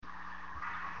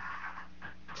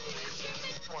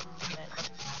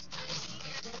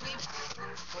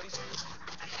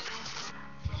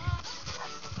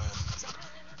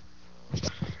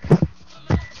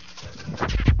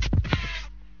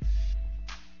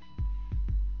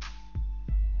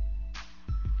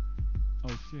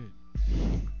shit.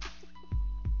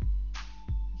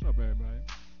 What's up, everybody?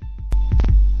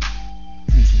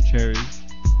 Need some cherries.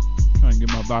 Trying to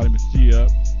get my vitamin C up.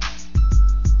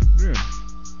 Yeah.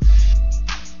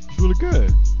 It's really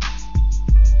good.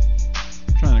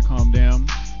 Trying to calm down.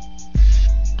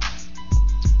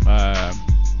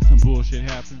 Some bullshit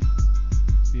happened.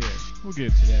 Yeah, we'll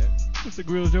get to that. It's the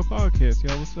Gorilla Joe podcast,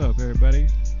 y'all. What's up, everybody?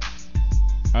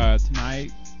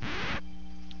 Tonight,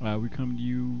 we come to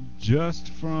you just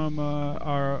from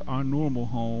our normal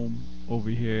home over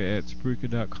here at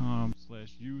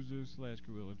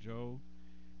Spreaker.com/user/Gorilla Joe.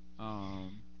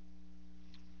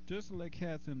 Just to let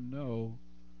cats know,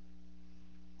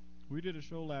 we did a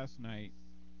show last night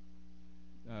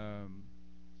on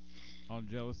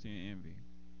Jealousy and Envy.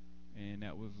 And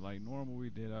that was like normal. We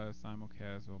did a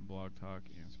simulcast on Blog Talk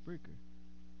and Spreaker.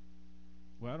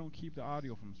 Well, I don't keep the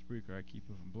audio from Spreaker. I keep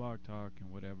it from Blog Talk,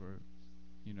 and whatever,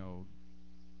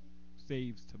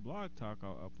 saves to Blog Talk,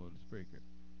 I'll upload to Spreaker.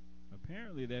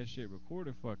 Apparently that shit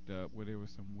recorder fucked up where there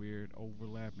was some weird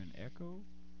overlapping echo.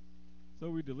 So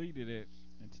we deleted it,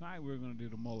 and tonight we're going to do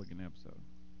the Mulligan episode.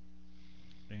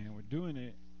 And we're doing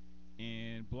it,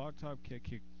 and Blog Talk kept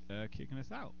kicking us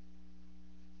out.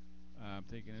 I'm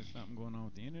thinking there's something going on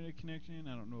with the internet connection.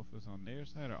 I don't know if it's on their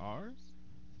side or ours.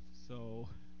 So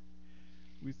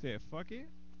we said, fuck it.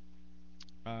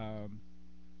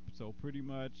 So pretty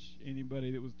much anybody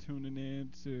that was tuning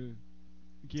in to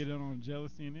get in on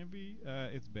Jealousy and Envy,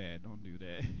 it's bad. Don't do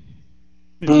that.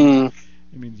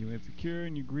 It means you're insecure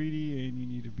and you're greedy and you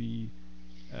need to be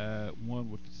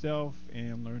one with yourself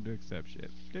and learn to accept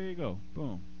shit. There you go.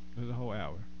 Boom. There's a whole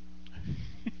hour.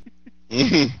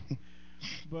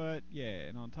 But yeah,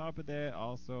 and on top of that,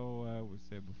 also we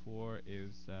said before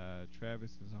is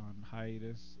Travis is on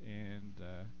hiatus, and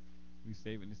we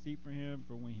saving the seat for him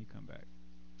for when he come back.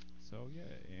 So yeah,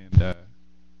 and I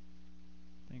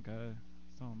think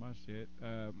some of my shit.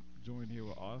 Joined here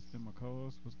with Austin, my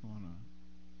co-host. What's going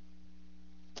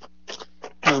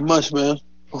on? Not much, man.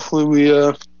 Hopefully we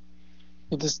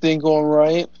get this thing going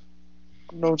right.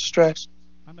 No distractions.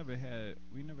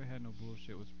 We never had no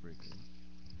bullshit with Spreaker.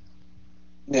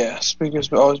 Yeah,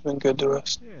 Spreaker's always been good to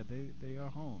us. Yeah, they are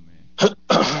home, man.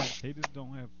 They just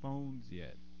don't have phones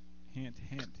yet. Hint,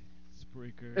 hint,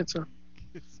 Spreaker.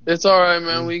 It's all right,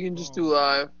 man. We can just do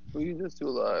live. Yeah, it's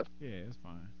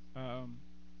fine.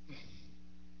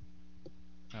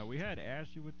 We had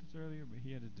Ashy with us earlier, but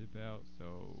he had to dip out,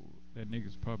 so that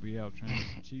nigga's probably out trying to get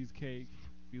some cheesecake.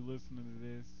 If you listening to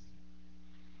this,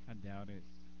 I doubt it.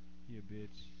 He a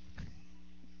bitch.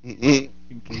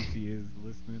 In case he is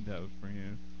listening, that was for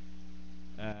him.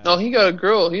 No, he got a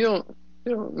girl. He don't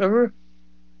remember?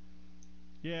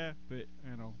 Yeah, but I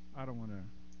don't want to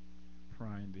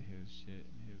pry into his shit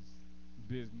and his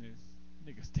business.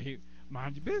 Nigga, stay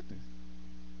mind your business.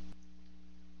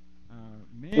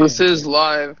 Man, This is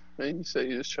live, and you said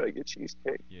you just try to get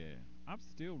cheesecake. Yeah, I'm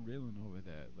still reeling over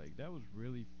that. Like, that was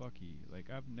really fucky. Like,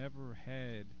 I've never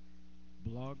had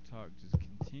Blog Talk just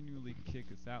continually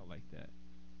kick us out like that.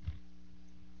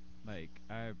 Like,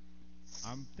 I'm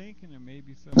thinking there may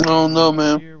be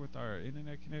something here with our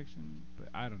internet connection, but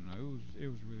I don't know. It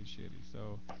was really shitty.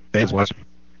 So thanks, Wes.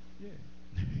 Yeah.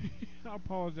 I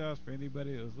apologize for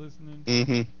anybody that was listening.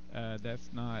 That's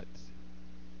not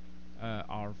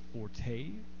our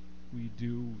forte. We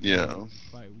do we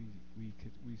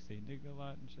say nigga a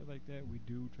lot and shit like that. We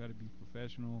do try to be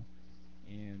professional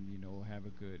and have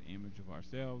a good image of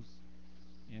ourselves,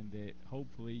 and that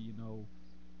hopefully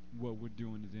what we're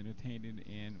doing is entertaining,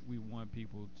 and we want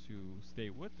people to stay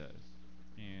with us.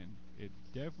 And it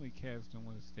definitely cats don't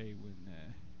want to stay when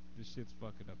this shit's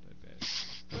fucking up that bad.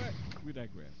 But we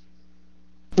digress.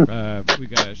 We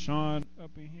got Sean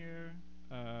up in here,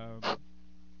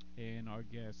 and our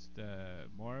guest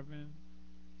Marvin.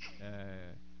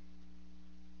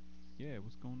 Yeah,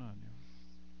 what's going on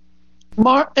now?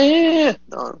 Martin!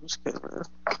 No, I'm just kidding, man.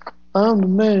 I'm the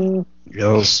man.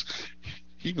 Yes.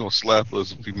 He gonna slap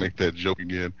us if we make that joke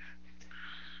again.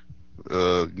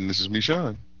 This is me,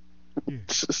 Sean.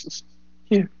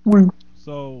 Yeah.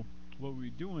 So what we're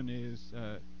doing is,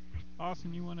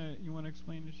 Austin, you wanna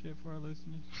explain this shit for our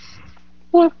listeners?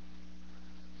 What?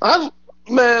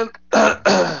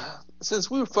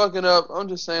 Since we were fucking up, I'm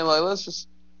just saying, like, let's just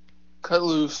cut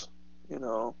loose.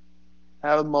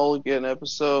 Have a Mulligan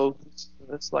episode.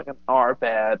 It's like an R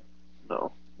bad.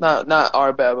 No. Not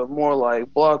our bad, but more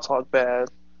like Blog Talk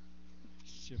bad.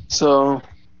 So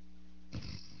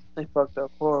they fucked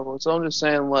up horrible. So I'm just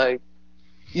saying, like,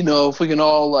 if we can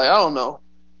all, like, I don't know,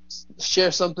 share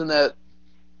something that's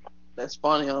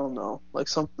funny. I don't know, like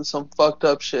some fucked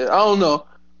up shit. I don't know.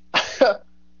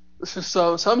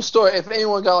 some story. If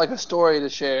anyone got like a story to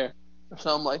share or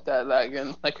something like that,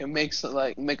 that can make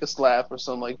us laugh or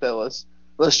something like that.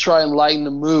 Let's try and lighten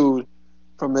the mood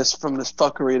from this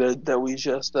fuckery that we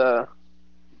just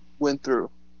went through.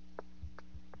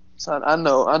 So I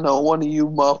know one of you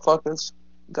motherfuckers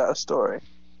got a story.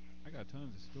 I got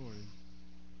tons of stories.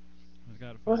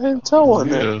 Go ahead and tell one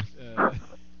then.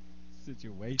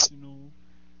 Situational.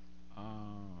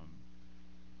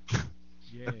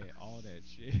 Yeah, all that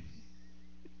shit.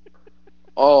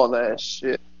 All that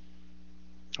shit.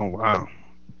 Oh wow.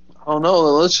 I don't know.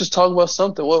 Let's just talk about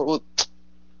something.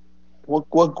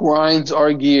 What grinds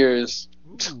our gears?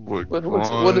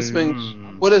 What has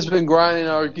been grinding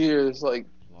our gears like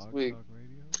this week?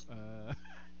 Grinds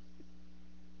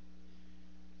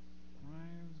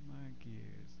my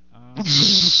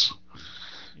gears.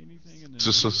 Anything in the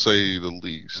Just to say the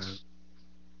least.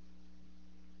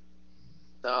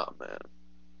 Nah, man.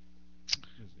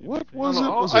 What was it?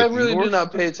 Was I it really North do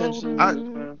not pay attention to this,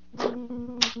 man.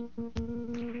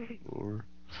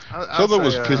 Something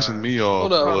was pissing me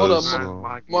off. Hold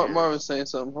on. Marvin's saying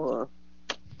something. Hold on.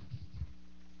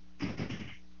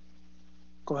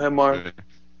 Go ahead, Marvin.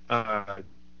 I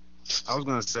was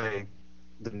gonna say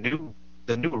the new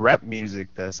rap music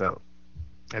that's out.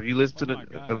 Have you listened to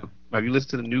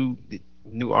the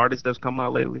new artist that's come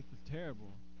out lately? It's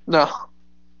terrible. No.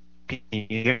 Can you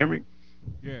hear me?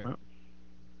 Yeah.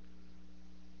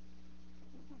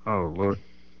 Oh Lord.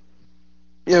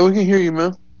 Yeah, we can hear you,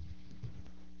 man.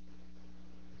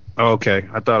 Oh, okay.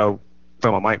 I thought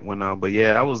my mic went on, but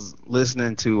yeah, I was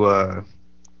listening to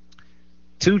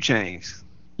 2 Chainz,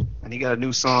 and he got a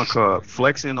new song called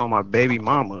 "Flexing on My Baby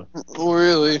Mama." Oh,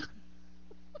 really?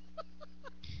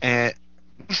 And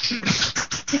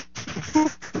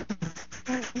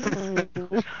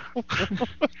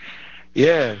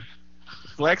yeah,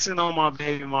 flexing on my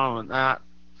baby mama. Nah.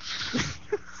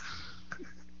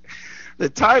 The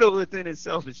title within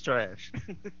itself is trash.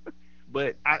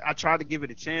 But I tried to give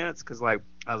it a chance because, like,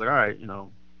 I was like, all right,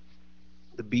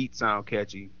 the beats sound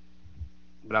catchy.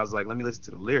 But I was like, let me listen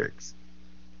to the lyrics.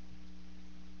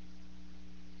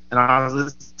 And I was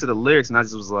listening to the lyrics, and I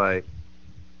just was like,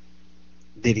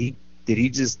 did he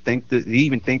just think that? Did he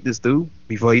even think this through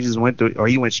before he just went through, or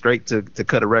he went straight to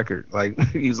cut a record? Like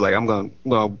he was like, I'm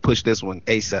gonna push this one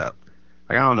ASAP.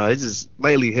 Like I don't know. It's just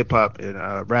lately hip hop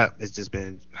and rap has just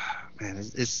been, man,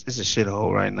 it's a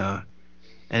shithole right now,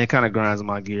 and it kind of grinds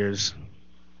my gears.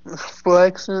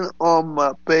 Flexing on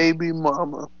my baby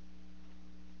mama.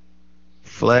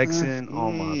 Flexing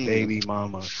on my baby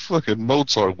mama. Fucking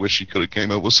Mozart wish he could have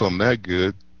came up with something that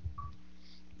good.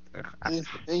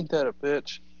 Ain't that a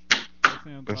bitch?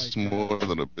 That's like, more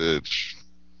than a bitch.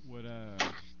 What damn,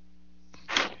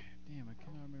 I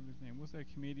cannot remember his name. What's that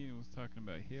comedian who was talking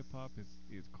about hip hop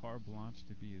is carte blanche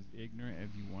to be as ignorant as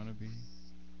you want to be?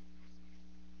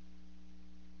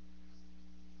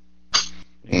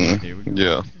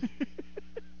 Yeah.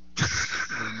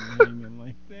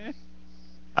 Like that.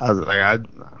 I was like, I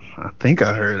think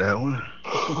I heard that one.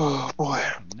 Oh boy.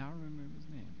 I cannot remember his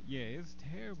name. But yeah, it's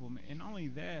terrible, man. And not only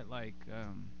that, like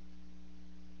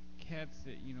cats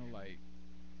that like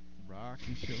rock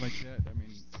and shit like that. I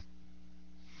mean,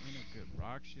 ain't no good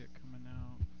rock shit coming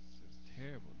out. It's just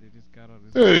terrible. They just got all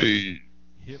this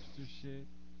hipster shit.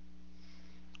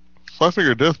 Five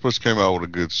Finger Death Punch came out with a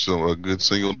good single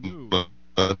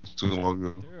not too long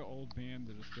ago. There are old bands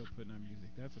that are still putting out music.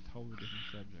 That's a totally different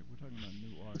subject. We're talking about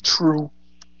new art. True.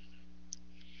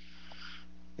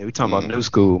 Yeah, we talking about new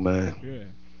school, man. Yeah.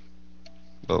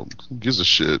 Oh, who gives a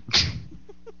shit?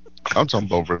 I'm talking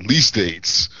about release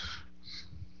dates.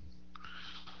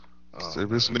 If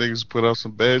this niggas put out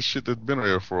some bad shit that's been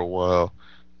there for a while,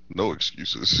 no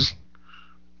excuses.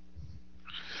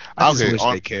 I just wish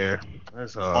they care.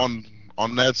 That's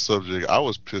on that subject, I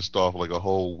was pissed off like a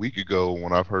whole week ago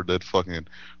when I've heard that fucking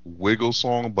Wiggle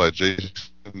song by Jason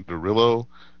Derulo.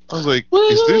 I was like,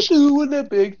 what is this doing that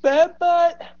big fat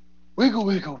butt? Wiggle,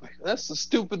 wiggle, wiggle. That's the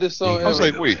stupidest song ever. I was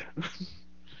like, wait.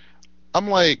 I'm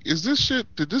like, is this shit,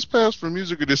 did this pass for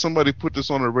music or did somebody put this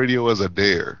on the radio as a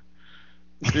dare?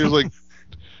 He was like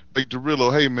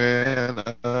Derulo, hey man,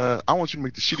 I want you to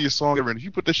make the shittiest song ever, and if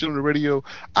you put that shit on the radio,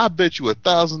 I bet you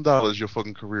 $1,000 your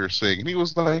fucking career sing. And he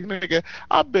was like, nigga,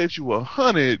 I bet you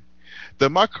 100 that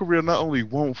my career not only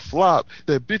won't flop,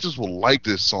 that bitches will like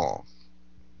this song.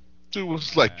 Dude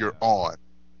was like, you're on.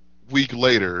 Week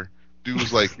later, dude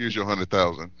was like, here's your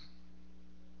 100,000.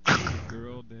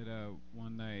 Girl that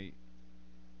one night,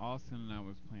 Austin and I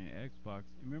was playing Xbox.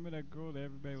 Remember that girl that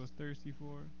everybody was thirsty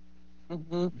for?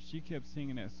 Mm-hmm. She kept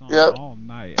singing that song all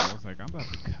night. I was like, I'm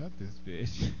about to cut this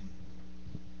bitch.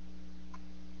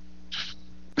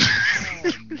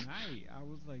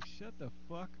 was like, shut the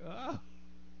fuck up.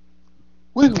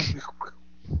 Wiggle. I was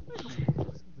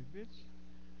like, bitch,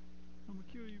 I'm gonna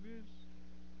kill you, bitch.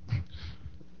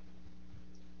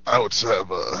 I would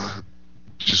have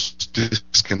just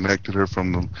disconnected her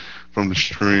from the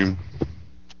stream.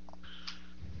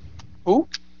 Who?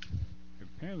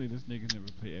 Apparently, this nigga never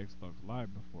played Xbox Live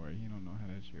before. He don't know how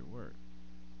that shit works.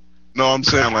 No, I'm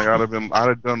saying like I'd have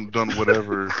done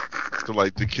whatever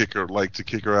to kick her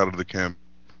out of the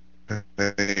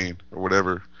campaign or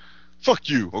whatever. Fuck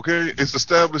you, okay? It's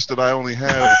established that I only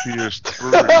have a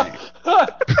PS3.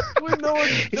 We know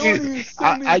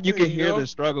what you can hear the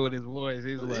struggle in his voice.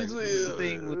 He's like, the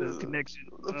thing with the connection.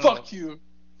 Fuck you.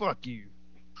 Fuck you.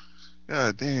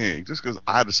 God dang! Just because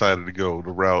I decided to go the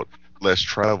route less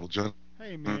travel, John.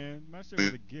 Hey man, my shit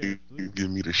was a gift. You give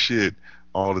me the shit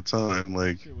all the time,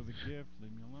 like. Shit was a gift.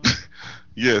 Leave me alone.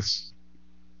 Yes.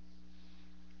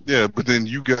 Yeah, but then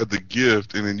you got the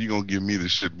gift, and then you gonna give me the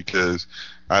shit because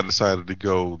I decided to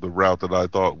go the route that I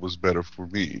thought was better for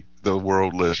me, the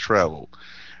world less traveled.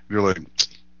 You're like,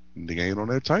 nigga ain't on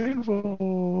that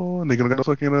Titanfall. Nigga got a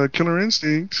fucking Killer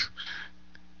Instinct.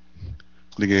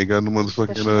 Nigga ain't got no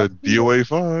motherfucking DOA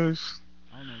 5. I don't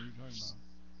know what you're talking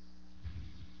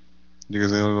about.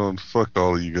 Niggas ain't on. Fuck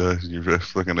all of you guys and your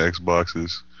fucking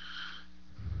Xboxes.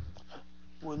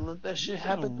 Wouldn't let that shit I'm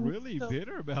happen. really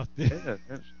bitter about this.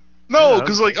 No,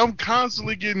 because like I'm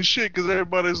constantly getting shit because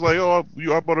everybody's like, "Oh,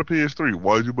 I bought a PS3.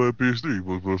 Why'd you buy a PS3?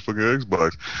 For a fucking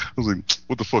Xbox?" I was like,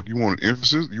 "What the fuck? You want an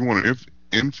emphasis? You want an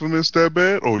Infamous that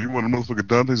bad? Or you want a motherfucking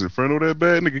Dante's Inferno that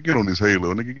bad? Nigga, get on this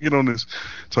Halo. Nigga, get on this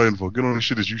Titanfall. Get on this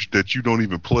shit that you don't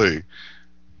even play."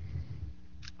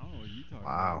 I don't know what you talking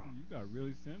Wow. about. You got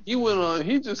really sensitive. He went on.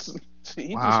 He just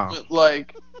Wow. went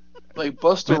like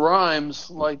Busta Rhymes,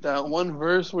 like that one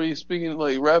verse where he's speaking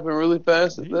like rapping really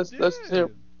fast. He That's did.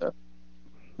 terrible.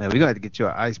 Man, we got to get you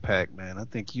an ice pack, man. I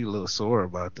think you a little sore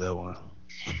about that one.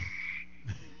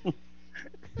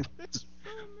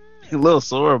 You a little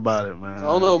sore about it, man. I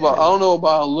don't know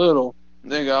about a little,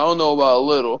 nigga. I don't know about a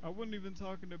little. I wasn't even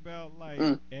talking about like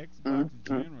Mm. Xbox in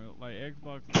general. Like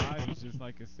Xbox Live is just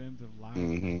like a sense of live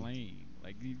playing.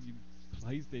 Like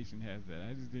PlayStation has that.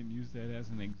 I just didn't use that as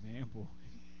an example.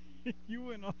 You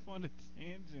went off on a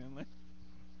tangent,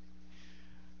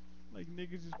 like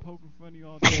niggas just poking fun of you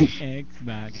all day.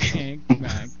 Xbox.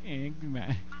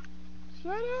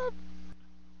 Shut up.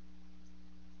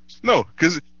 No,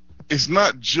 because it's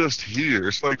not just here.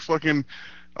 It's like fucking.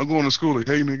 I'm going to school like,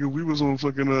 hey nigga, we was on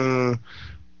GTA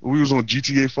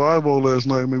 5 all last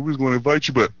night, man. We was going to invite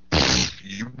you, but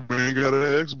you ain't got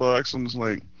an Xbox. I'm just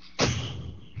like,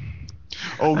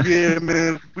 oh yeah,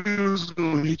 man, we was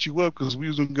gonna hit you up because we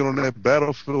was gonna get on that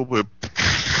Battlefield, but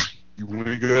you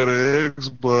ain't got an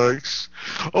Xbox.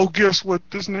 Oh, guess what?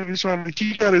 This nigga's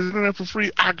he got his internet for free.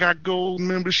 I got gold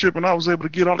membership, and I was able to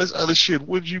get all this other shit.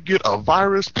 Would you get a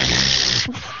virus?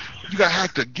 You got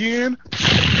hacked again?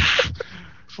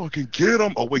 Fucking get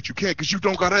them. Oh wait, you can't because you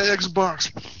don't got an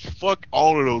Xbox. Fuck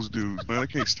all of those dudes, man. I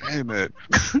can't stand that.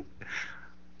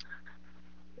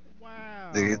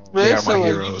 Wow. Man, it sounds like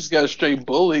you just got straight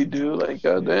bullied, dude. Like,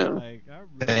 goddamn. Like,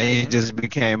 They just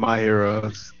became my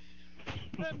heroes.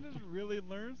 I just really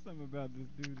learned something about this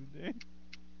dude today.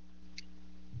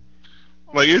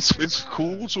 Like it's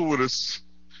cool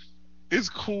it's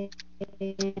cool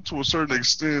to a certain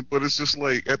extent, but it's just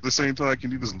like at the same time, can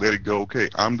you just let it go? Okay,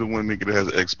 I'm the one nigga that has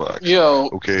an Xbox. Yo,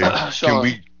 okay, Sean,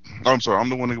 I'm sorry, I'm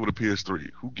the one nigga with a PS3.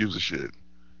 Who gives a shit?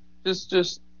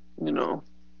 Just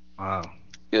Wow.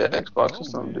 get an Xbox or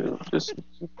something, dude. Just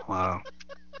Wow.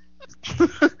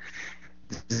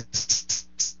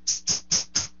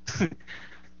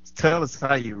 Tell us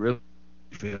how you really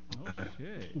feel. Oh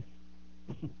shit.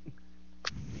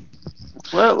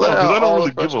 let I don't all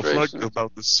really the give a fuck frustration.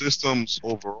 about the systems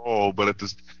overall, but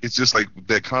it's just like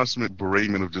that constant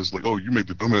beratement of just like, oh, you make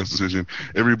the dumbass decision.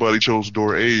 Everybody chose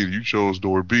door A, you chose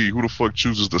door B. Who the fuck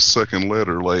chooses the second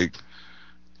letter? Like,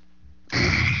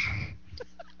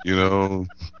 you know.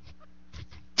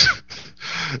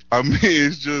 I mean,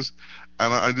 it's just,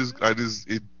 and I just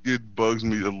it bugs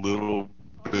me a little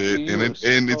bit, and it's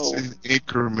in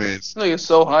increments. This nigga's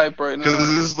so hype right now.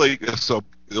 Because it's like it's a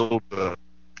build up.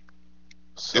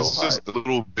 So It's hype. just a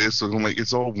little bit, so I'm like,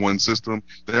 it's all one system.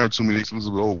 There aren't too many systems.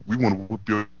 Oh, we want to whoop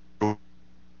your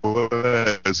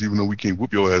ass, even though we can't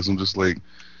whoop your ass. I'm just like,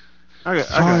 I can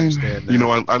fine. understand that. You know,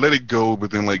 I let it go,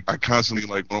 but then like I constantly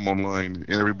like when I'm online, and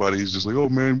everybody's just like, oh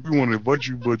man, we want to invite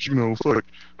you, but you know, fuck,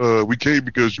 we can't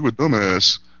because you a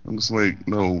dumbass. I'm just like,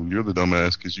 no, you're the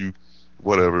dumbass because you,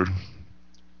 whatever.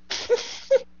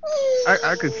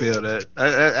 I could feel that.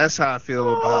 That's how I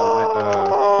feel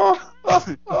about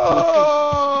when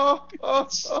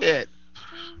Shit.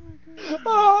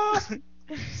 Oh,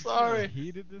 sorry. How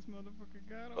heated this motherfucker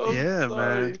got I'm on. Yeah,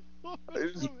 sorry. man.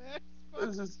 I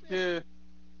just can't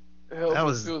help That but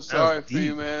was- feel that sorry was for you,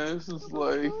 deep. man. This is That was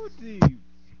like, so deep.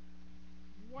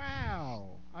 Wow.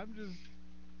 I'm just.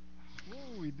 What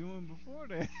were we doing before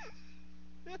that?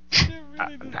 That shit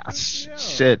really just pissed me out.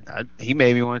 Shit, he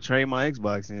made me want to trade my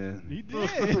Xbox in. He did.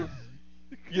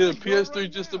 get a Go PS3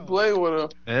 right just now. to play with him.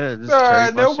 Yeah, just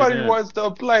trade my Nobody shit in. wants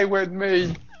to play with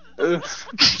me.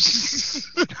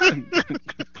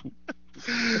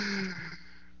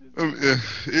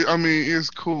 I mean, it's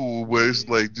cool, but it's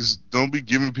like just don't be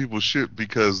giving people shit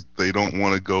because they don't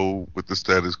want to go with the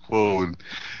status quo. And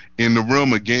in the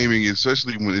realm of gaming,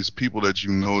 especially when it's people that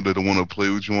you know that don't want to play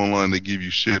with you online, they give you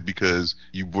shit because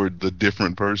you were the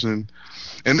different person.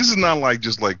 And this is not like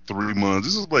just like 3 months.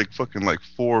 This is like fucking like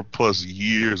 4+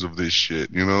 years of this shit,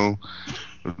 you know?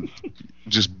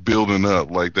 Just building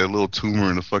up like that little tumor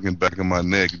in the fucking back of my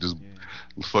neck, just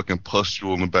fucking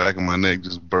pustule in the back of my neck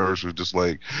just burst. Or just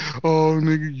like, oh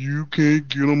nigga, you can't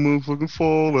get a motherfucking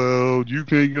Fallout, you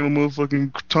can't get a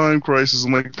motherfucking Time Crisis.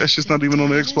 I'm like, that's just not even on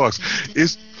the Xbox.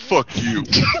 It's fuck you.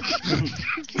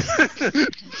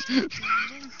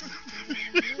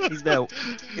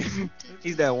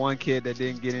 He's that one kid that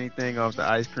didn't get anything off the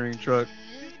ice cream truck.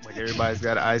 Like everybody's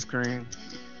got ice cream.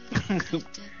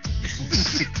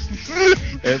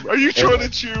 Are you trying to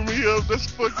cheer me up? That's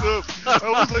fucked up. I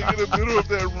was like in the middle of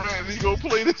that rant and you gonna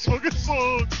play this fucking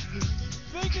song.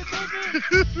 Sing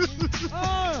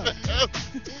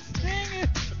it.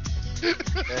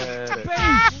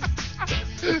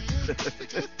 Sing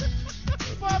it.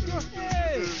 Bob your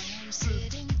head.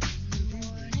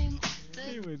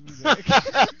 Anyways, we back.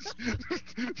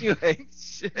 You ain't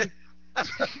shit.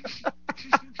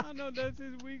 I know that's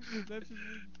his weakness. That's his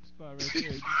weak spot right there. You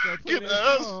just gotta play Get that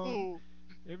asshole. song.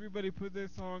 Everybody put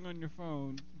that song on your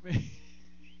phone. Just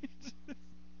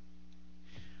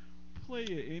play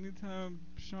it anytime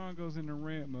Sean goes into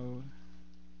rant mode.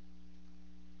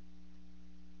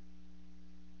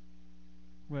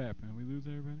 What happened? We lose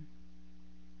everybody?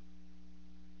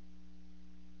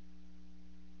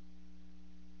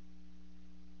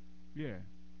 Yeah.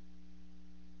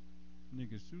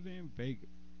 Nigga, Suzanne Vega.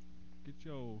 Get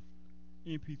your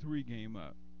MP3 game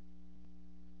up.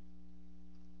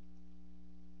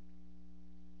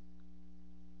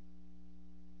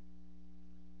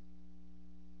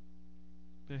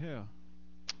 The hell?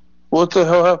 What the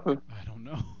hell happened? I don't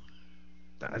know.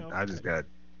 I just got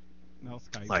No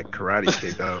Skype. like karate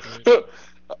kicked out.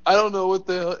 I don't know what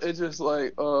the hell. It's just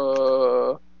like,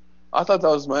 I thought that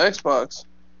was my Xbox.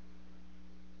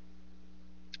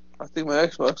 I think my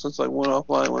Xbox just like went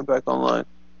offline, went back online.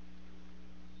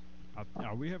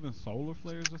 Are we having solar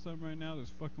flares or something right now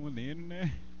that's fucking with the internet?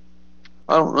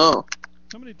 I don't know.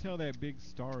 Somebody tell that big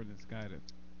star in the sky to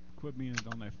quit being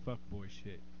on that fuckboy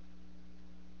shit.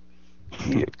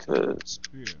 Yeah, cause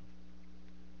Yeah.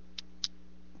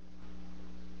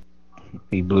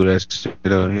 He blew that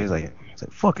shit up. He's like,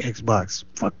 fuck Xbox.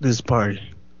 Fuck this party.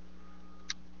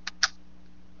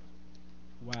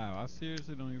 Wow, I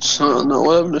seriously don't even So, no,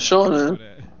 what happened to Sean, man?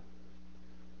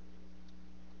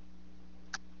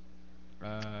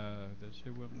 That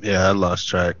shit went. Yeah, I lost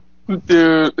track.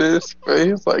 dude, it's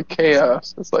like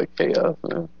chaos. It's like chaos,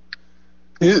 man.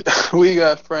 We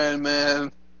got friend,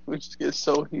 man. We just get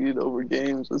so heated over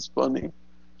games. It's funny.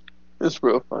 It's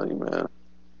real funny, man.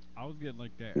 I was getting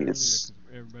like that earlier Yes.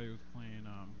 because everybody was playing.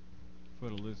 For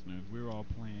the listeners, we were all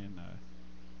playing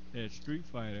that Street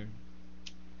Fighter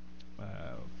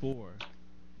 4,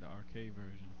 the arcade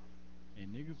version, and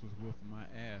niggas was whooping my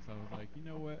ass. I was like, you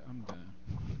know what? I'm done.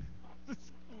 I'm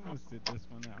gonna sit this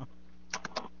one out.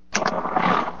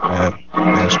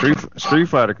 Yeah, Street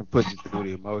Fighter can put you through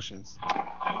the emotions.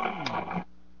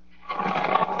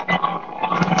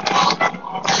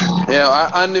 Yeah,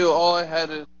 I knew all I had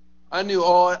to. I knew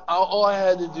all I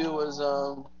had to do was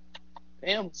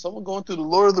damn, someone going through the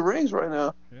Lord of the Rings right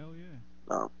now. Hell yeah.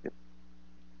 No, I'm kidding.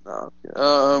 No, I'm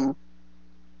kidding.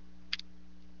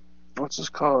 What's this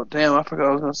called? Damn, I forgot what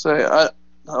I was gonna say.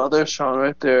 Oh, there's Sean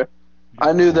right there.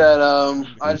 I knew that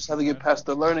I just had to get past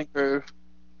the learning curve.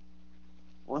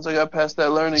 Once I got past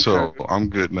that learning So curve. I'm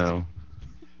good now.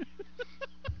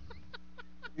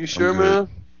 You sure, good. man?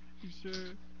 You sure?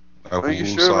 Are you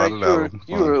sure, man?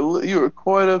 You were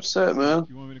quite upset, man.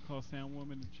 You want me to call Sound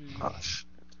Woman to choose? Oh, shit.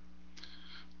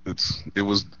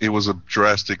 It was a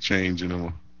drastic change, you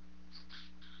know.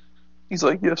 He's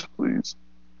like, yes, please.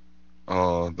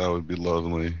 Oh, that would be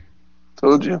lovely.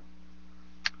 Told you.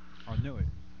 I knew it.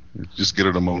 Just get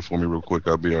it a moment for me real quick.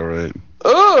 I'll be all right.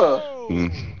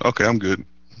 Ugh! Okay, I'm good.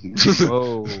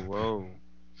 Whoa.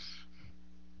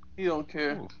 He don't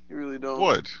care. Oh. He really don't.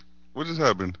 What? What just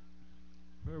happened?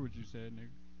 Heard what you said, nigga.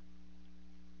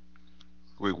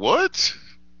 Wait, what?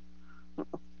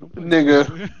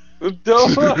 Nigga.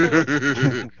 Don't.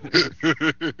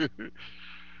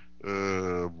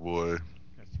 Boy.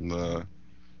 Nah.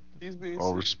 He's being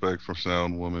All serious. respect for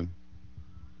sound woman.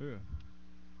 Yeah.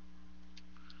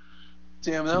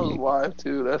 Damn, that was live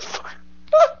too. That's fucking.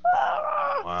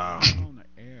 Wow. On the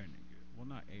air, nigga. Well,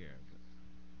 not air,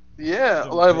 but Yeah,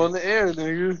 live on the air,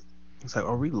 nigga. It's like,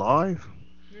 are we live?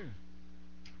 yeah.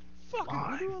 Fuck it,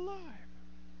 we'll do it live.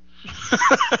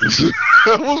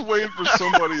 I was waiting for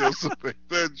somebody else to make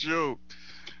that joke.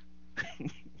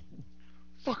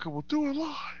 Fuck it, we'll do it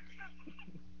live.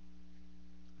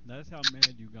 That's how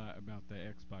mad you got about the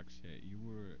Xbox shit. You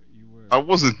were. I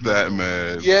wasn't that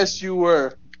mad. Yes, you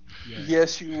were. Yeah.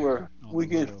 Yes, you were. We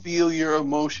can feel your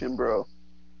emotion, bro.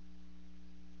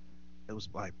 It was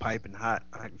like piping hot.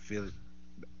 I can feel it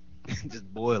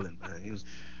just boiling, man. He was.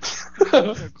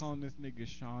 They're calling this nigga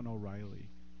Sean O'Reilly.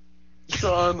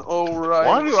 Sean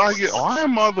O'Reilly. Why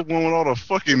am I the one with all the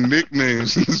fucking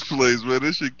nicknames in this place, man?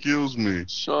 This shit kills me.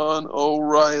 Sean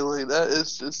O'Reilly. That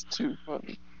is just too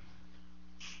funny.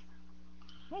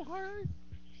 Okay.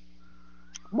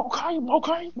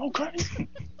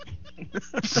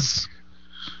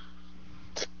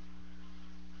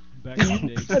 Back in the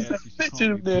day, cats used to call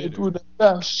me bitter.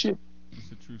 That shit.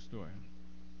 It's a true story.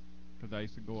 Because I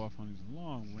used to go off on these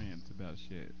long rants about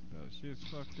shit. About shit's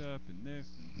fucked up and this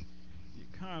and the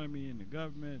economy and the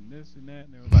government and this and that.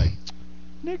 And they were like,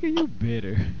 nigga, you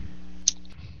bitter.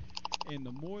 And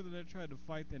the more that I tried to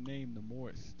fight the name, the more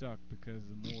it stuck because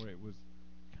the more it was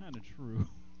kind of true.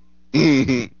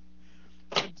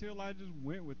 Until I just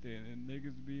went with it and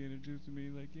niggas be introducing me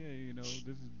like, yeah, you know,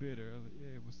 this is bitter. I was like,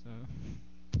 yeah, what's up?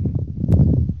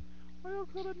 Why y'all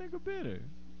call that nigga bitter?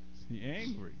 Is he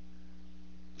angry?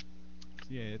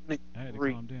 Yeah, I had to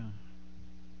calm down.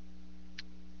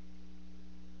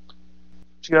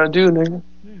 What you gotta do, nigga?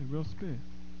 Yeah, real spit.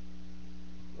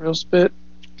 Real spit.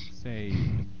 Say,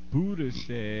 Buddha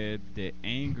said that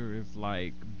anger is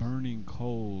like burning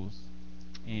coals,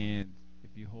 and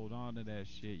if you hold on to that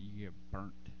shit, you get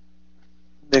burnt.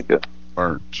 Nigga.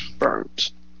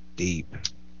 Burnt. Deep.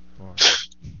 Or,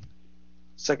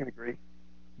 Second degree.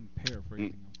 I'm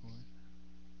paraphrasing, of course.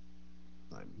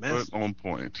 Like, But on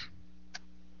point.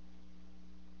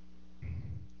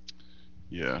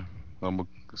 Yeah. I'm going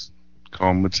to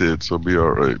calm my tits. I'll be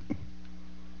alright.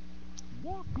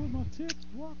 Walk with my tits,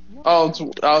 walk. I was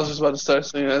just about to start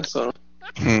singing that song.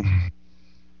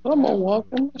 I'm gonna walk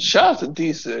in. Shout out to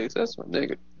D6. That's my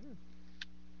nigga.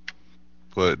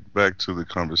 But back to the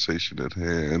conversation at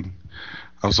hand.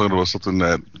 I was talking about something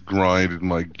that grinded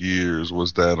my gears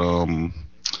was that I'm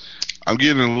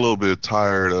getting a little bit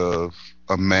tired of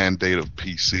a mandate of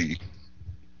PC. What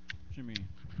you mean?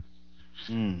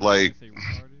 Like, Say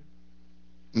retarded?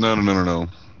 no.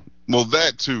 Well,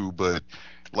 that too, but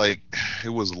like it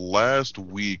was last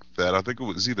week that I think it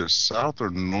was either South or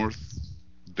North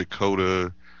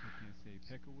Dakota I can't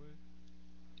say Peckerwood?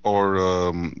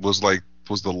 or was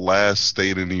the last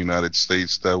state in the United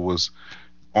States that was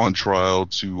on trial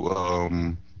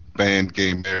to ban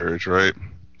gay marriage, right?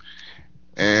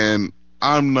 And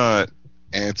I'm not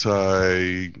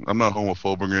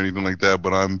homophobic or anything like that,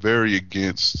 but I'm very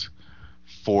against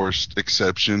forced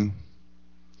exception.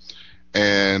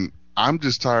 And I'm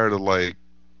just tired of like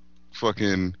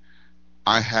fucking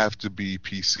I have to be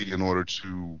PC in order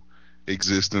to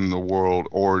exist in the world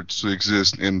or to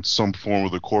exist in some form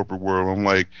of the corporate world. I'm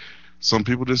like, some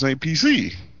people just ain't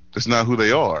PC. That's not who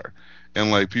they are. And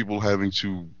like people having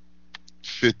to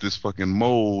fit this fucking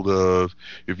mold of,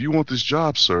 if you want this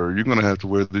job, sir, you're gonna have to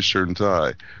wear this shirt and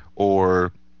tie,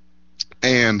 or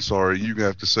you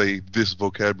have to say this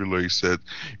vocabulary set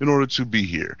in order to be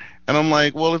here. And I'm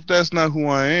like, well, if that's not who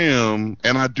I am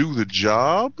and I do the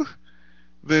job,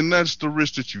 then that's the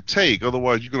risk that you take.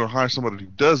 Otherwise, you're gonna hire somebody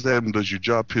who does that and does your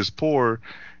job piss poor,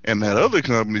 and that other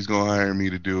company's gonna hire me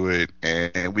to do it,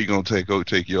 and we gonna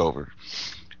take you over.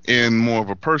 In more of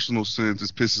a personal sense,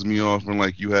 it pisses me off when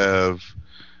like you have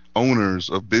owners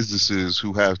of businesses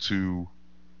who have to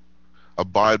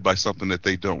abide by something that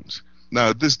they don't.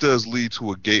 Now, this does lead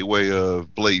to a gateway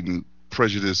of blatant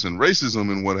prejudice and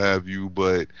racism and what have you,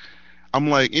 but I'm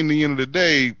like, in the end of the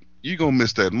day, you're gonna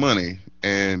miss that money,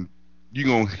 and you're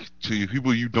gonna, to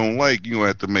people you don't like, you're gonna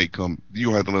have to let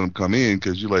them come in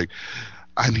because you're like,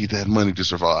 I need that money to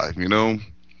survive, you know?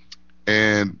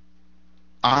 And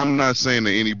I'm not saying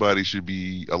that anybody should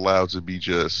be allowed to be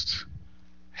just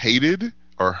hated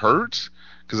or hurt,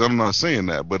 because I'm not saying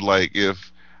that. But like,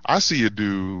 if I see a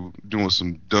dude doing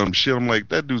some dumb shit. I'm like,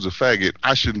 that dude's a faggot.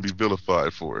 I shouldn't be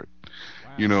vilified for it.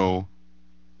 Wow.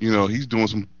 He's doing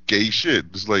some gay shit.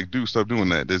 It's like, dude, stop doing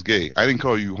that. That's gay. I didn't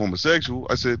call you homosexual.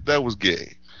 I said that was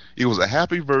gay. It was a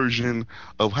happy version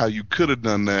of how you could have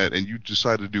done that, and you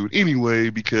decided to do it anyway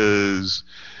because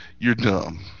you're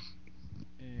dumb.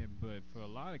 But for a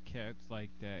lot of cats like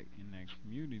that in that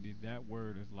community, that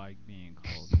word is like being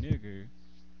called nigger,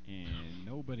 and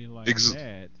nobody likes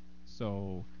that.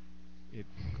 So it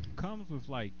comes with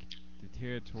like the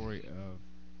territory of,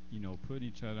 putting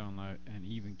each other on like an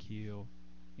even keel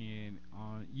and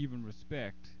on even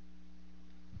respect.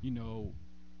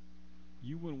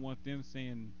 You wouldn't want them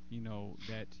saying,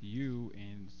 that to you,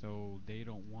 and so they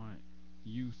don't want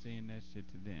you saying that shit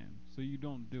to them. So you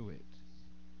don't do it.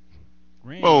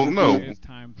 Granted, no. There's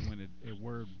times when a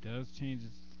word does change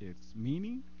its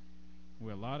meaning,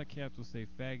 where a lot of cats will say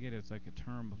faggot as like a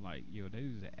term of like, yo, that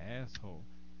dude's an asshole.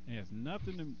 And it has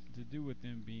nothing to do with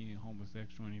them being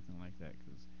homosexual or anything like that.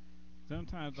 Because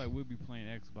sometimes like we'll be playing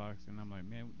Xbox and I'm like,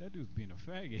 man, that dude's being a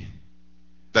faggot.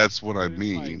 That's what I It's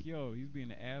mean. like, yo, he's being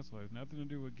an asshole. It has nothing to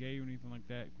do with gay or anything like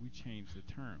that. We changed the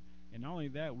term. And not only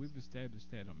that, we've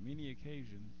established that on many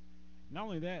occasions. Not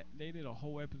only that, they did a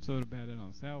whole episode about it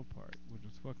on South Park, which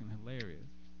was fucking hilarious.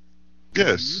 Yes.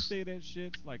 When you say that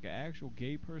shit like an actual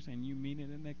gay person and you mean it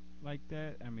like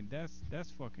that, I mean,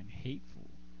 that's fucking hateful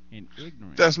and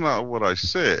ignorant. That's not what I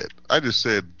said. I just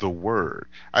said the word.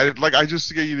 I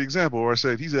just gave you the example where I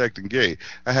said he's acting gay.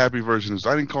 A happy version is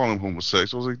I didn't call him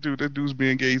homosexual. I was like, dude, that dude's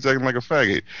being gay. He's acting like a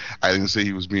faggot. I didn't say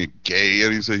he was being gay. I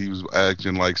didn't say he was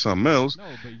acting like something else. No,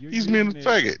 but he's being a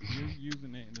faggot. You're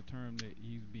using it in the term that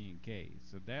he's being gay.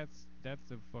 So that's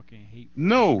a fucking hateful.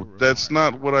 No, that's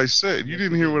not what I said. You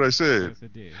didn't hear what I said. Yes, I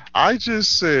did. I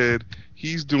just said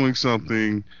he's doing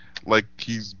something like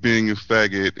he's being a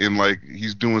faggot and like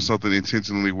he's doing something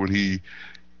intentionally when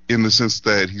in the sense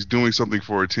that he's doing something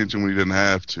for attention when he didn't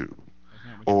have to.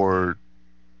 Or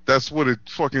that's what I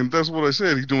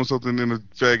said. He's doing something in a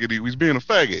faggot. He's being a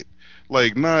faggot.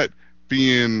 Like not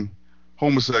being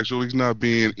homosexual. He's not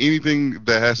being anything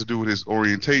that has to do with his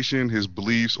orientation, his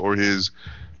beliefs, or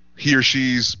he or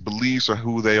she's beliefs or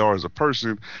who they are as a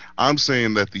person. I'm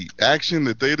saying that the action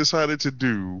that they decided to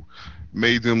do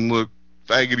made them look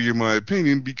faggoty in my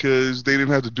opinion because they didn't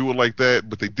have to do it like that,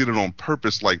 but they did it on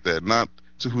purpose like that, not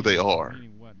to who they are.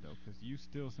 Meaning what though? Because you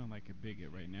still sound like a bigot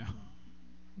right now.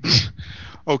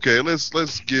 Okay, let's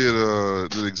get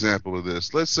an example of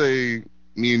this. Let's say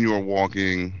me and you are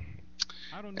walking.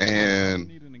 I don't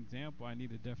need an example. I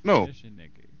need a definition,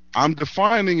 nigga. I'm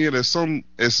defining it as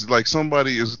like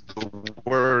somebody is the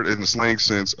word in the slang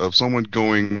sense of someone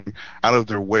going out of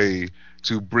their way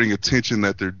to bring attention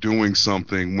that they're doing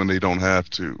something when they don't have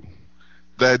to.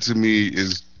 That to me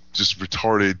is just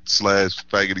retarded /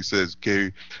 faggoty says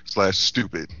gay /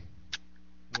 stupid.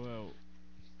 Well,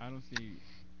 I don't see.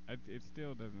 It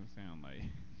still doesn't sound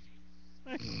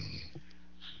like.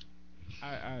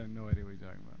 I have no idea what you're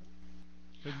talking about.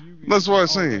 That's what I'm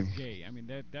saying. That's gay. I mean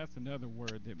that's another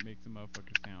word that makes a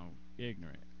motherfucker sound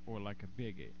ignorant or like a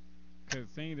bigot. Because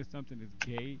saying that something is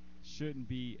gay shouldn't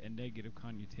be a negative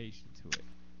connotation to it.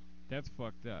 That's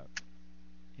fucked up.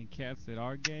 And cats that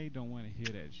are gay don't want to hear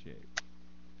that shit.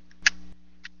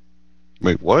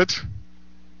 Wait, what?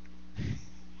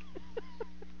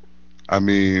 I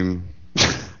mean,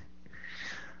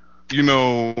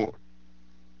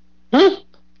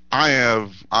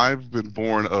 I've been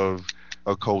born of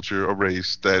a culture, a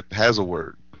race that has a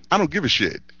word. I don't give a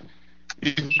shit.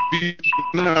 If he's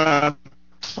not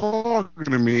talking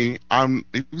to me,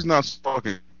 if he's not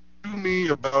talking to me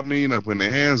about me, not putting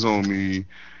their hands on me,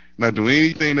 not doing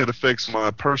anything that affects my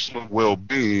personal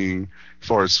well-being as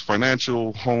far as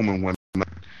financial, home, and whatnot,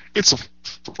 it's a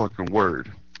fucking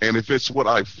word. And if it's what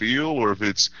I feel or if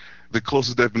it's the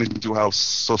closest definition to how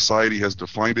society has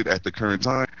defined it at the current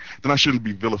time, then I shouldn't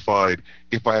be vilified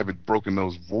if I haven't broken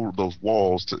those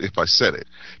walls if I said it.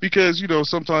 Because,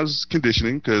 sometimes it's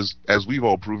conditioning, because as we've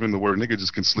all proven, the word nigga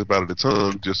just can slip out of the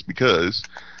tongue just because.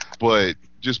 But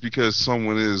just because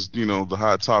someone is, the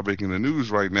hot topic in the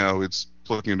news right now, it's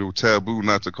fucking taboo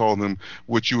not to call them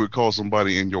what you would call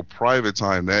somebody in your private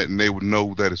time that, and they would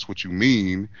know that it's what you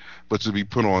mean, but to be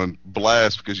put on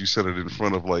blast because you said it in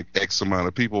front of like X amount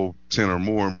of people, 10 or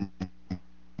more,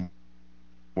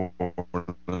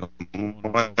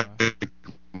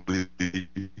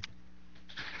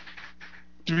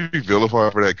 to be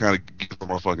vilified for that kind of gets on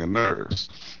my fucking nerves.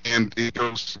 And it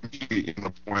goes to me in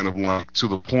the point of like, to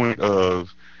the point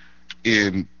of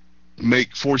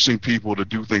forcing people to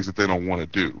do things that they don't want to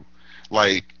do.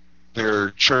 Like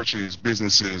their churches,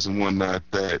 businesses and whatnot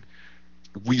that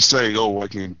we say, oh, I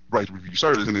can write to review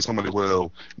service, and then somebody,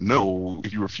 well, no,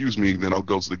 if you refuse me, then I'll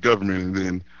go to the government and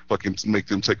then fucking make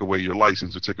them take away your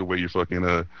license or take away your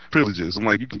fucking privileges. I'm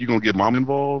like, you gonna get mom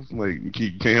involved? Like, you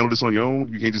can't handle this on your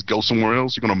own? You can't just go somewhere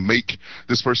else? You're gonna make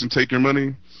this person take your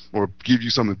money or give you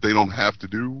something that they don't have to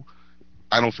do?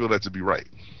 I don't feel that to be right.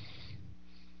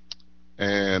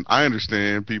 And I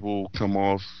understand people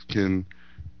can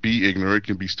be ignorant,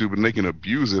 can be stupid, and they can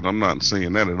abuse it. I'm not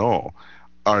saying that at all.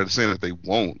 I'm saying that they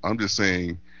won't. I'm just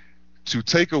saying to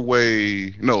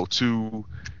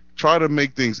try to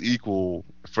make things equal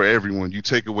for everyone. You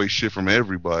take away shit from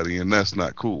everybody, and that's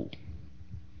not cool.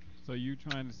 So you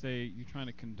trying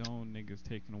to condone niggas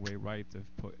taking away rights of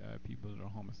people that are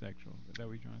homosexual? Is that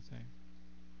what you're trying to say?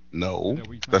 No,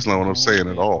 that's not what I'm saying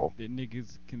at all. That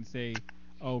niggas can say,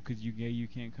 oh, because you gay, you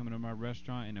can't come into my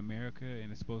restaurant in America, and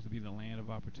it's supposed to be the land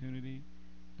of opportunity,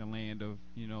 the land of,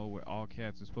 where all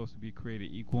cats are supposed to be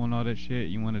created equal and all that shit.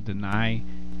 You want to deny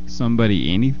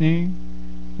somebody anything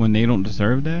when they don't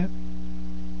deserve that?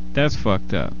 That's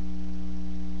fucked up.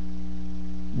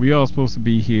 We all supposed to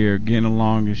be here getting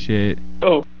along and shit.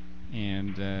 Oh.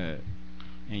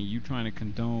 And you trying to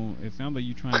condone? It sounds like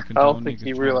you trying to condone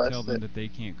niggas trying to tell them that they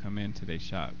can't come into their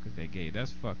shop because they're gay.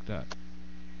 That's fucked up.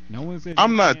 No one said.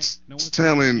 I'm not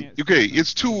telling. Okay,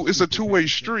 it's a two-way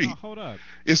street. No, hold up.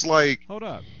 It's like. Hold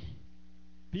up.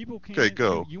 People can't. Okay,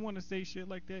 go. You want to say shit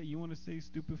like that? You want to say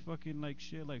stupid fucking like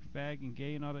shit like fag and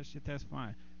gay and all that shit? That's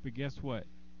fine. But guess what?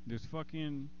 There's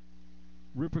fucking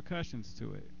repercussions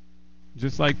to it.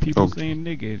 Just like people saying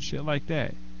nigga and shit like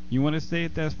that. You want to say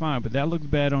it, that's fine, but that looks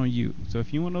bad on you. So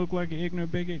if you want to look like an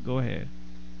ignorant bigot, go ahead.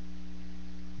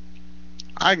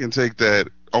 I can take that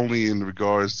only in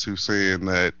regards to saying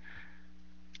that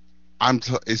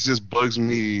it just bugs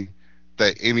me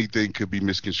that anything could be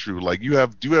misconstrued. Like you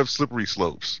have slippery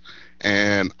slopes,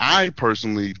 and I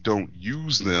personally don't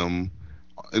use them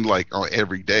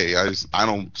every day. I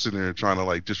don't sit there trying to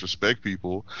like disrespect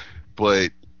people,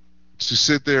 but to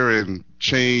sit there and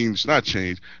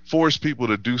force people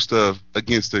to do stuff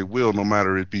against their will, no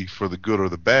matter it be for the good or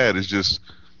the bad, is just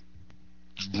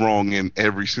wrong in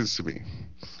every sense to me.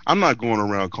 I'm not going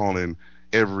around calling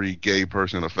every gay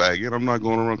person a faggot. I'm not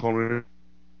going around calling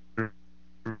every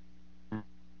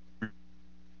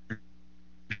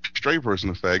straight person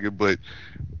a faggot, but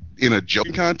in a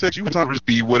joking context, you can just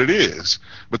be what it is.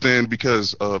 But then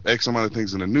because of X amount of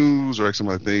things in the news or X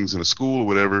amount of things in the school or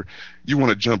whatever, you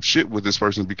want to jump shit with this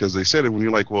person because they said it, when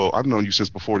you're like, well, I've known you since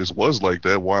before this was like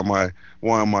that. Why am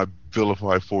I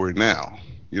vilified for it now?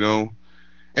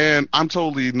 And I'm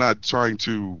totally not trying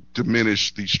to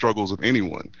diminish the struggles of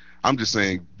anyone. I'm just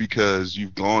saying because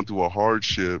you've gone through a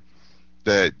hardship,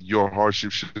 that your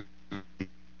hardship should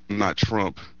not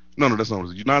trump. No, that's not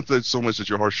what it is. Not that so much that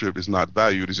your hardship is not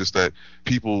valued. It's just that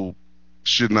people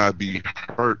should not be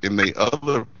hurt in their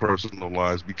other personal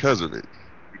lives because of it.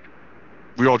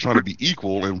 We're all trying to be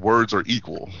equal, and words are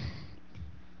equal.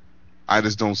 I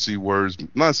just don't see words.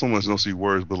 Not so much don't see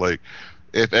words, but like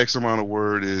if X amount of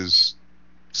word is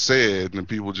said and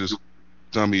people just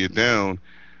dummy it down,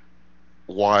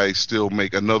 why still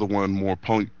make another one more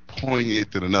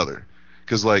poignant than another?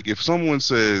 Because like if someone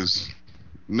says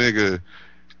nigga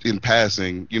in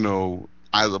passing,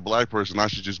 as a black person, I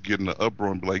should just get in the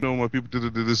uproar and be like, my people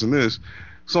did this and this.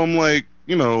 So I'm like,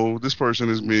 this person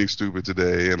is being stupid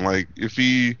today, and like if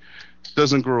he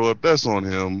doesn't grow up, that's on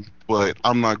him. But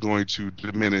I'm not going to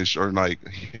diminish or like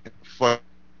fuck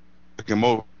him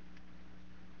over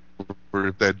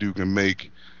if that dude can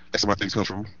make X amount of things come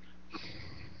true.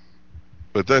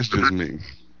 But that's just me.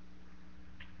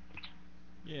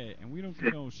 Yeah, and we don't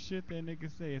condone shit that nigga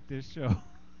say at this show.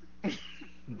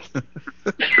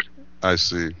 I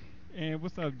see. And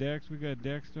what's up, Dex? We got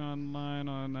Dexter on the line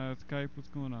on Skype. What's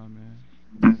going on,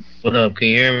 man? What up? Can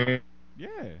you hear me? Yeah.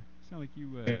 Sound like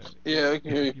you. Yeah, I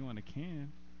can hear you. You on the can?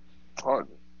 Hard.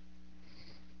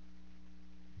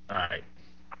 All right.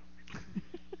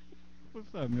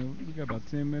 What's up, man? We got about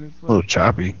 10 minutes left. A little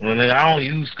choppy. Well, nigga, I don't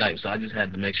use Skype, so I just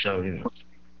had to make sure, You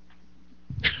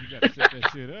gotta set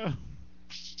that shit up.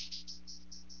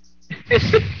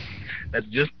 That's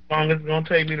just as long as it's gonna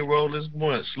take me to roll this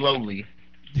blunt slowly.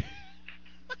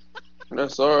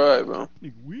 That's alright, bro.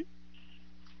 We?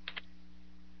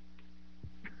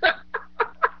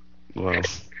 Wow.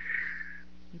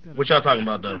 What y'all talking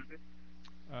about, though?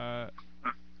 I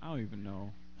don't even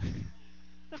know.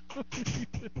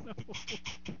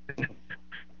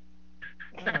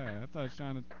 I thought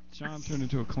Sean turned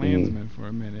into a Klansman for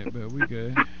a minute, but we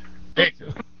good.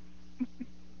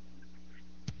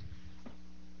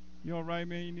 You alright,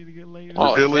 man? You need to get laid?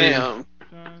 Oh, Really? damn.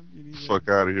 Sean, you need Fuck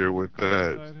out of here with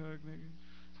that. Side hug, nigga?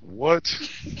 What?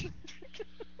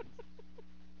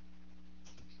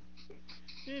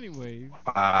 Anyway.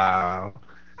 Wow.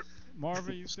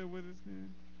 Marvin, you still with us, man?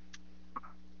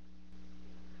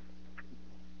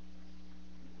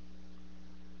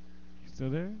 You still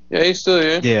there? Yeah, he's still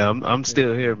here. Yeah, I'm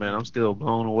still here, man. I'm still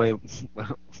blown away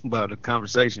about the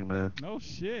conversation, man. No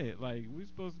shit. Like, we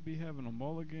supposed to be having a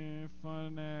Mulligan,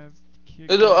 fun ass kick.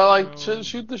 I like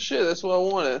shoot the shit. That's what I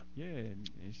wanted. Yeah, and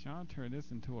Sean turned this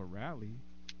into a rally.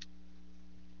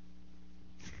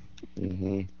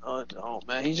 Mm-hmm. Oh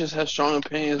man, he just has strong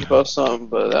opinions about something,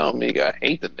 but that don't mean I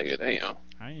hate the nigga. Damn.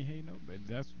 I ain't hate no, but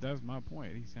that's my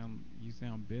point. You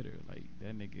sound bitter. Like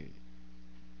that nigga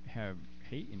have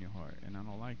hate in your heart, and I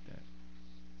don't like that.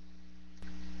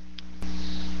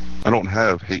 I don't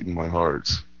have hate in my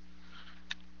heart.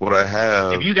 What I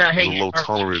have If you got hate is a low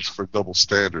tolerance for double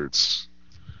standards.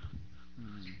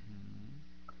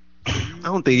 Mm-hmm. I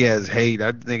don't think he has hate.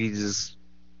 I think he's just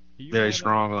very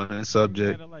strong on that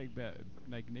subject.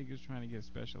 Like niggas trying to get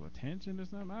special attention or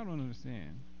something. I don't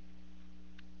understand.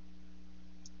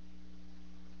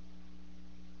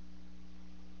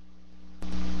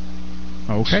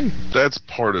 Okay. That's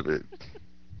part of it.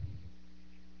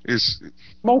 It's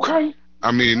okay.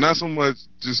 I mean, not so much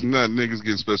just not niggas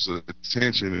getting special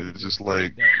attention. It's just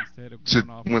like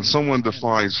when someone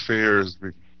defines fair as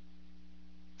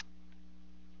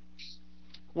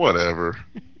whatever.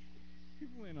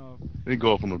 They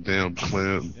go up on a damn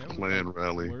Klan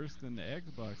rally. Worse than the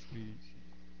Xbox speech.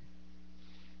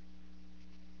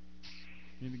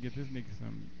 Need to get this nigga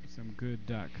some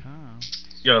good.com.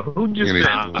 Yo, who just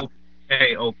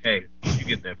said okay? You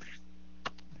get that?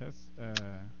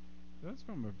 That's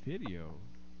from a video.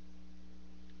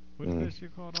 What is that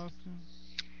shit called, Austin?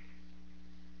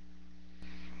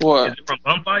 What? Is it from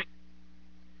Bum Fight?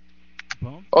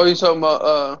 Oh, you talking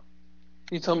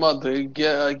about the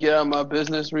Get Out of My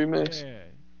Business remix? Yeah.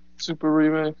 Super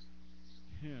remix?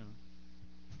 Yeah.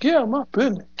 Get out of my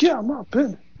business. Get out of my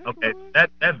business. Okay,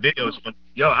 that video is fun.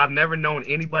 Yo, I've never known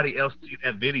anybody else see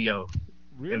that video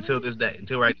until this day.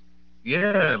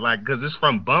 Yeah, like, because it's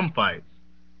from Bum Fight.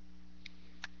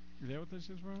 Is that what this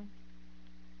is from?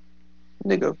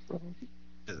 Nigga.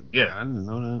 Yeah. I didn't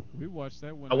know that. We watched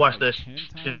that one. I watched that 10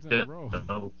 shit times in a row.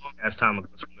 last time ago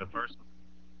from the first one.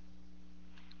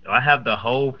 I have the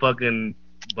whole fucking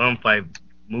Bum Fight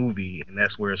movie, and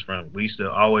that's where it's from. We used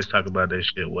to always talk about that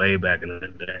shit way back in the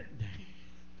day.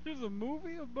 There's a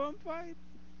movie of Bum Fight?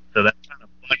 So that's kind of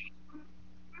funny.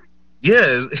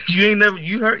 Yeah, you ain't never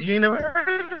heard of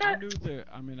that?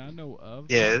 I know of.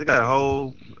 Yeah, it's got a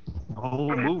whole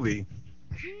movie.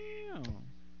 Damn.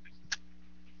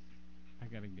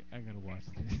 I gotta watch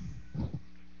this.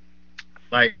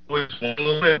 Like, which one a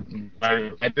little bit?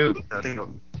 I do. I think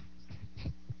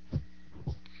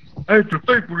Hey,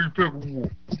 for you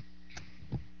people.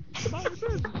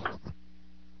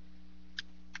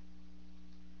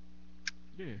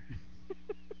 Yeah.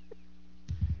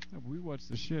 We watched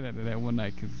the shit out of that one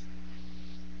night because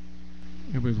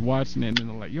it was watching it and then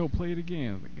they're like, yo, play it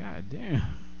again. I was like, God damn.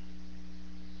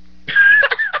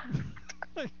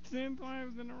 Like 10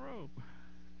 times in a row.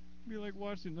 Be like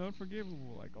watching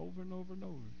Unforgivable like over and over and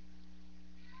over.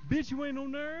 Bitch, you ain't no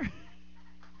nerd.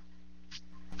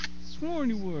 Sworn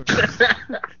you were.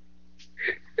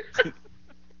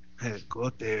 go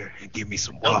up there and give me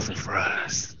some waffle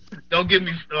fries. Don't get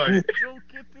me started. Don't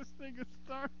get this nigga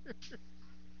started.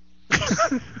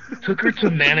 Took her to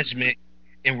management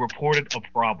and reported a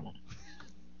problem.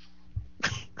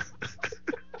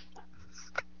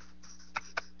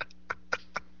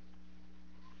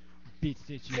 Bitch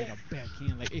said you had a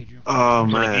backhand like Adrian. Oh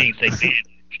So man. he ain't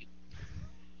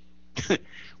say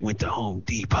Went to Home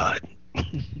Depot.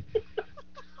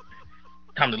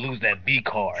 time to lose that V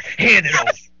card. Hand it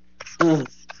over.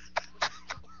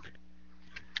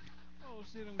 Oh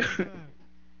shit, I'm gonna die.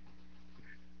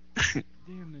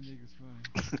 Damn, that nigga's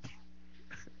funny.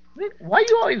 Why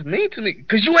you always mean to me?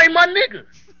 Cause you ain't my nigga.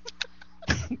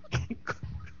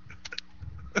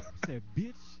 Said,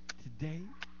 bitch, today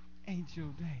ain't your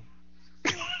day.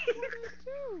 What did I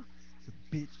do? Said,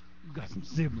 bitch, you got some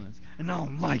siblings, and I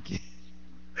don't like it.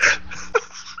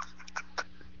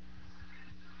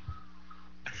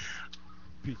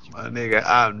 Bitch, My nigga,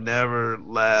 I've never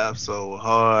laughed so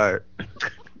hard.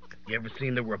 You ever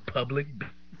seen The Republic,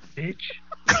 bitch?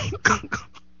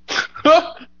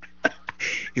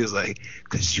 He was like,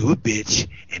 cause you a bitch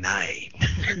and I ain't.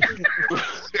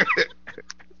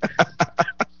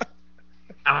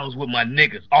 I was with my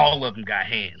niggas. All of them got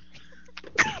hands.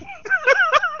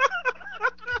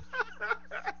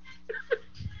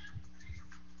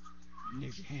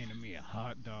 Nigga handed me a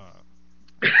hot dog.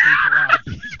 I think a lot of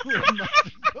people are about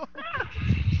to go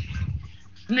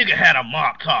Nigga had a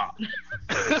mop top.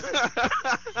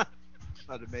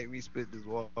 About to make me spit this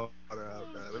water out.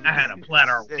 I had a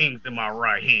platter of wings in my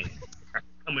right hand.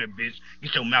 Come here, bitch.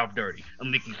 Get your mouth dirty.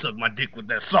 I'm making you suck my dick with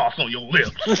that sauce on your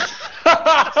lips.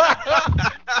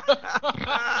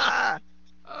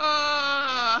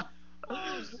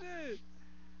 Oh shit!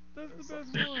 That's the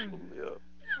best one. Oh,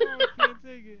 I can't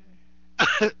take it.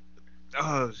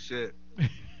 Oh shit!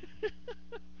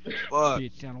 Fuck.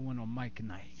 Bitch, I don't want no mic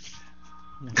tonight.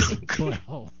 I want some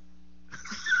butthole.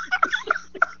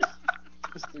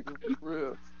 This nigga for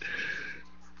real.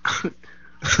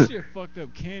 Shit fucked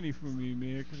up candy for me,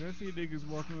 man, because I see niggas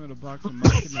walking with a box of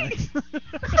mic tonight.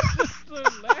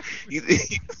 Start laughing.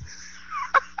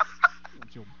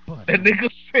 Want your butt. That nigga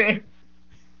said.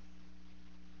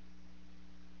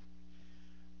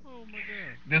 Oh my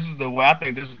god. This is the way I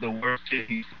think this is the worst shit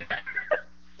he said.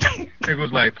 Nigga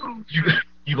was like,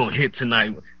 you gonna hit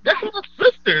tonight. That's my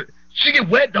sister. She get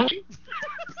wet, don't she?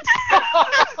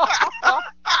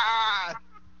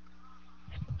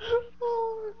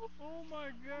 Oh my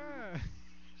god.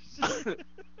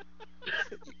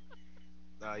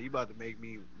 Nah, you about to make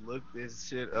me look this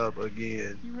shit up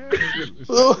again. You had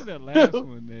especially that last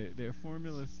one, that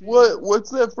Formula C. What's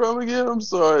that from again? I'm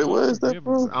sorry. What is that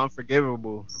from?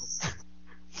 Unforgivable.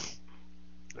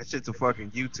 That shit's a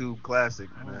fucking YouTube classic,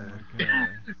 Oh man. my god.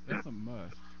 That's a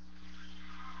must.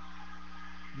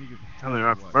 Niggas I mean, when I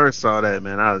have to watch first saw that,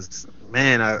 man,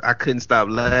 I couldn't stop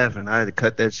laughing. I had to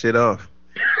cut that shit off.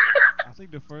 I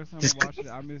think the first time I watched it,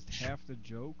 I missed half the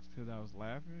jokes because I was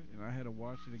laughing, and I had to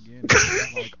watch it again. And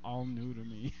it was like all new to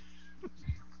me.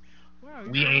 Wow,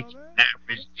 you We know ain't all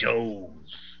average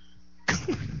Joes.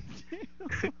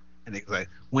 And it's like,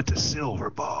 went to silver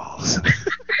balls.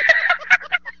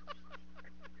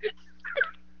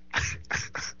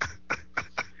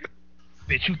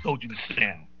 Bitch, who told you to sit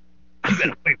down? You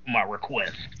better wait for my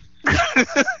request.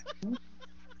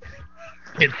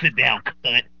 Then sit down,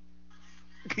 cunt.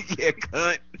 Yeah,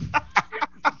 cunt.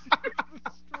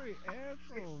 Straight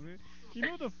asshole, man. You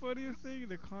know the funniest thing?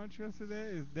 The contrast to that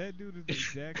is that dude is the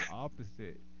exact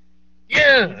opposite.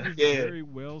 Yeah. He's Yeah. very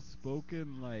well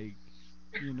spoken, like,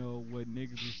 you know, what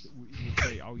niggas would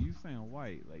say, oh, you sound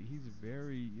white. Like, he's a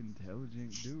very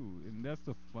intelligent dude. And that's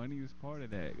the funniest part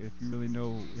of that, if you really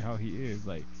know how he is.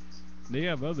 Like, they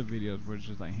have other videos where it's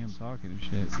just like him talking and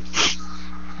shit.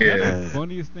 Yeah. That's the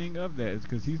funniest thing of that is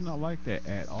because he's not like that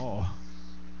at all.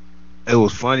 It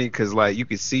was funny because, like, you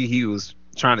could see he was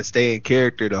trying to stay in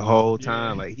character the whole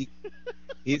time. Yeah. Like, he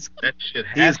That shit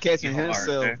was has to catching be hard,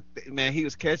 himself. man. He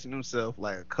was catching himself,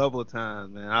 like, a couple of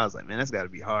times, man. I was like, man, that's got to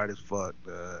be hard as fuck,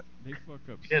 dog. They fuck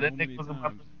up Yeah, so that many nigga was about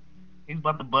times. to, he's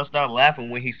about to bust out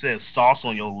laughing when he said sauce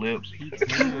on your lips. He did.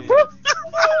 He was crying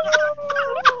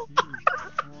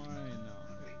though.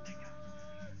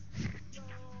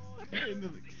 And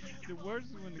the worst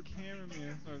is when the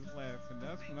cameraman starts laughing.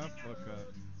 That's when I fuck up.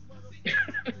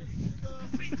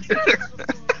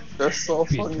 That's so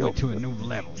Bitch funny. went to a new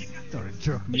level. Started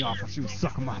jerking me off when she was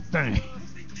sucking my thing.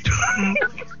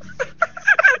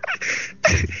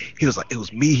 He was like, it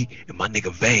was me and my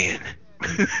nigga Van.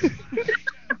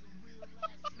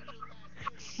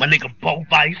 My nigga Bo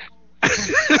Vice.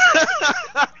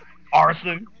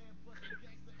 Arson.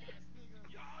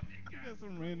 He got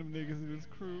some random niggas in his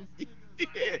crew. Yeah.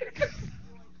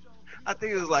 I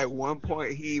think it was like one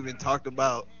point he even talked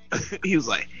about. He was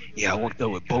like, "Yeah, I walked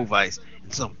up with Bo Vice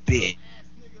and some bitch."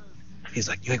 He's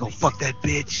like, "You ain't gonna fuck that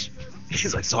bitch."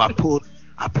 He's like, "So I pulled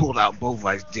out Bo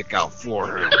Vice dick out for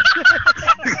her."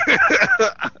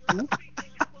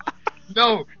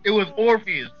 No, it was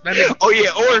Orpheus. That nigga, Oh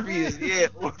yeah, Orpheus. Yeah,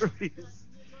 Orpheus.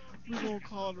 We're gonna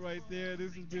call it right there.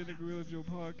 This has been the Gorilla Joe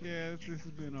podcast. This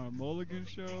has been our Mulligan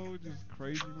show. Just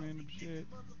crazy random shit.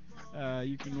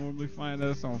 You can normally find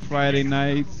us on Friday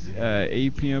nights,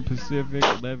 8 p.m. Pacific,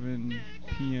 11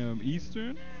 p.m.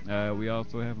 Eastern. We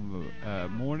also have a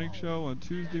morning show on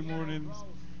Tuesday mornings,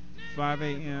 5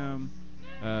 a.m.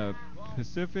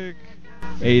 Pacific,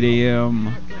 8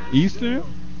 a.m. Eastern.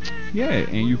 Yeah,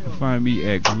 and you can find me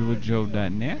at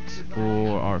gorillajoe.net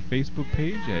or our Facebook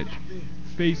page at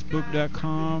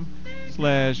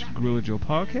facebook.com/Gorilla Joe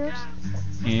Podcast.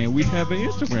 And we have an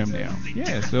Instagram now.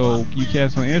 Yeah, so you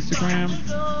catch us on Instagram.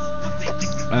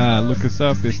 Look us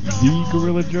up. It's The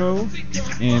Gorilla Joe.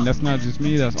 And that's not just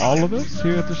me, that's all of us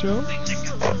here at the show.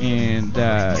 And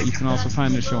you can also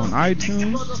find the show on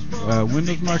iTunes,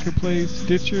 Windows Marketplace,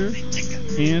 Stitcher,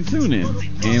 and TuneIn.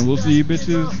 And we'll see you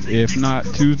bitches, if not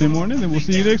Tuesday morning, then we'll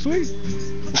see you next week.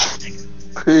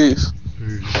 Peace.